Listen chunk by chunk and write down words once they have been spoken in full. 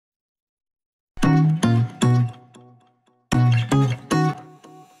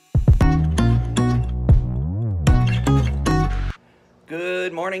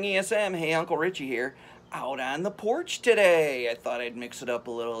morning, ESM. Hey, Uncle Richie here. Out on the porch today. I thought I'd mix it up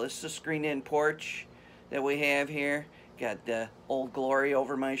a little. This is a screened-in porch that we have here. Got the Old Glory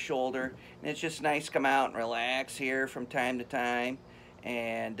over my shoulder. And it's just nice to come out and relax here from time to time.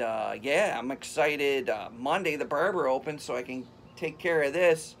 And yeah, I'm excited. Monday, the barber opens, so I can take care of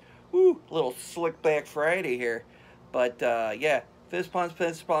this. Woo, little slick back Friday here. But yeah, fist pumps,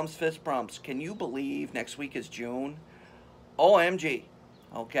 fist pumps, fist pumps. Can you believe next week is June? OMG.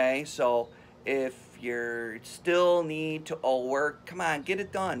 Okay, so if you still need to work, come on, get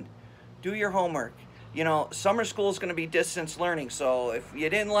it done. Do your homework. You know, summer school is going to be distance learning, so if you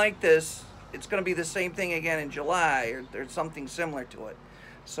didn't like this, it's going to be the same thing again in July or something similar to it.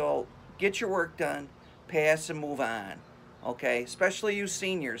 So get your work done, pass and move on. Okay, especially you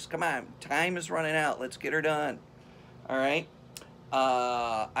seniors. Come on, time is running out. Let's get her done. All right.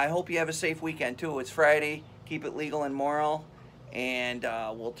 I hope you have a safe weekend too. It's Friday. Keep it legal and moral. And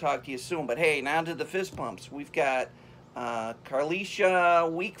we'll talk to you soon. But hey, now to the fist pumps. We've got Carlicia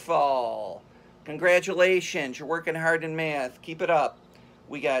Weekfall. Congratulations. You're working hard in math. Keep it up.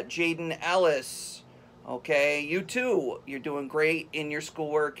 We got Jaden Ellis. Okay, you too. You're doing great in your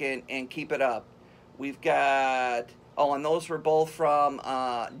schoolwork and keep it up. We've got, oh, and those were both from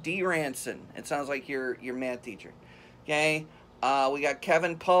D. Ranson. It sounds like your math teacher. Okay, we got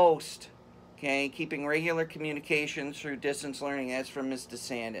Kevin Post. Okay, keeping regular communication through distance learning. That's from Ms.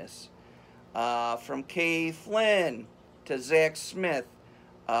 DeSantis. From Kay Flynn to Zach Smith.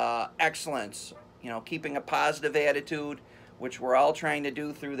 Excellence. You know, keeping a positive attitude, which we're all trying to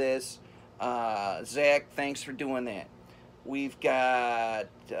do through this. Zach, thanks for doing that. We've got,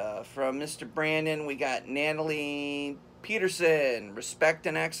 from Mr. Brandon, we got Natalie Peterson. Respect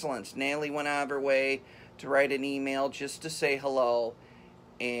and excellence. Natalie went out of her way to write an email just to say hello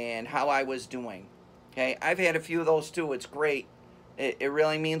and how I was doing. Okay, I've had a few of those too. It's great. It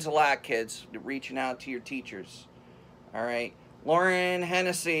really means a lot, kids, reaching out to your teachers. All right, Lauren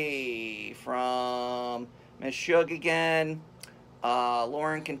Hennessy from Miss Shug again.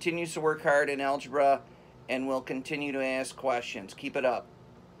 Lauren continues to work hard in algebra and will continue to ask questions. Keep it up.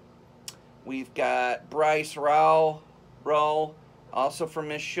 We've got Bryce Rowe, also from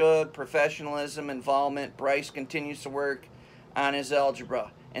Miss Shug, professionalism, involvement. Bryce continues to work on his algebra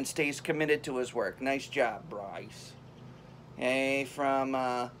and stays committed to his work. Nice job, Bryce. Okay, from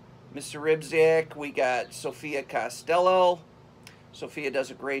Mr. Ribzak, we got Sophia Costello. Sophia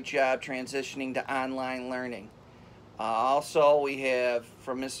does a great job transitioning to online learning. Also, we have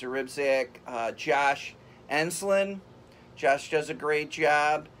from Mr. Ribzak, Josh Enslin. Josh does a great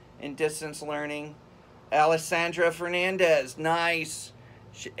job in distance learning. Alessandra Fernandez, nice.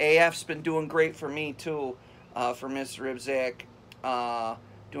 AF's been doing great for me too, for Mr. Ribzak.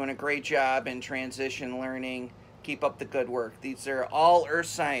 Doing a great job in transition learning. Keep up the good work. These are all earth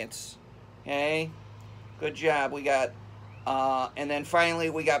science. Okay? Good job. We got, and then finally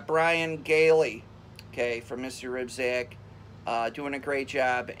we got Brian Gailey, okay, from Mr. Ribzak. Doing a great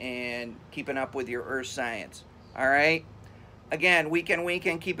job and keeping up with your earth science. All right? Again,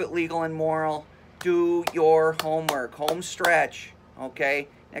 weekend, keep it legal and moral. Do your homework. Home stretch. Okay?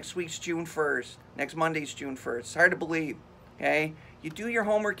 Next week's June 1st. Next Monday's June 1st. It's hard to believe. Okay? You do your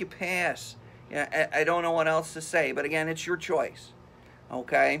homework, you pass. Yeah, I don't know what else to say, but again, it's your choice.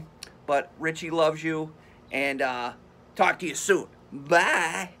 Okay? But Richie loves you, and talk to you soon.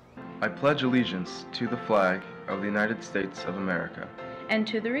 Bye! I pledge allegiance to the flag of the United States of America and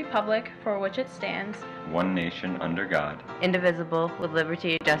to the republic for which it stands, one nation under God, indivisible, with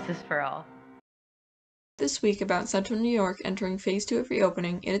liberty and justice for all. This week about Central New York entering Phase 2 of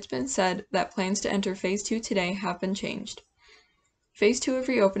reopening, it has been said that plans to enter Phase 2 today have been changed. Phase 2 of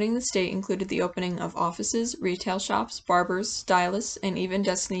reopening the state included the opening of offices, retail shops, barbers, stylists, and even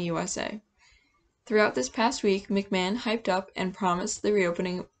Destiny USA. Throughout this past week, McMahon hyped up and promised the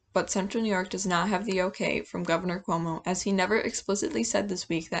reopening, but Central New York does not have the okay from Governor Cuomo, as he never explicitly said this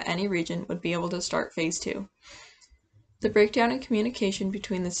week that any region would be able to start Phase 2. The breakdown in communication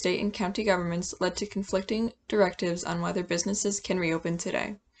between the state and county governments led to conflicting directives on whether businesses can reopen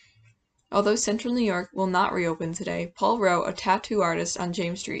today. Although Central New York will not reopen today, Paul Rowe, a tattoo artist on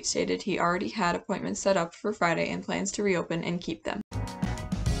James Street, stated he already had appointments set up for Friday and plans to reopen and keep them.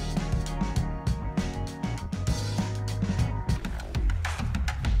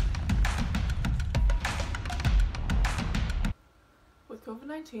 With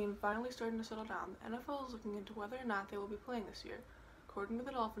COVID-19 finally starting to settle down, the NFL is looking into whether or not they will be playing this year. According to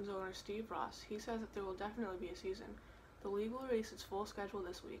the Dolphins owner Steve Ross, he says that there will definitely be a season. The league will release its full schedule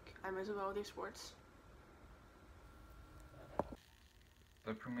this week. I'm Isabel with your sports.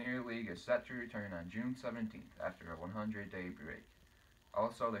 The Premier League is set to return on June 17th after a 100-day break.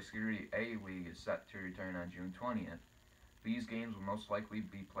 Also, the Security A League is set to return on June 20th. These games will most likely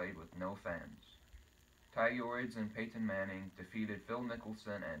be played with no fans. Tiger Woods and Peyton Manning defeated Phil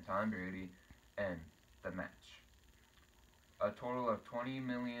Mickelson and Tom Brady in the match. A total of $20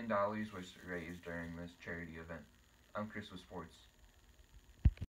 million was raised during this charity event. I'm Chris with Sports.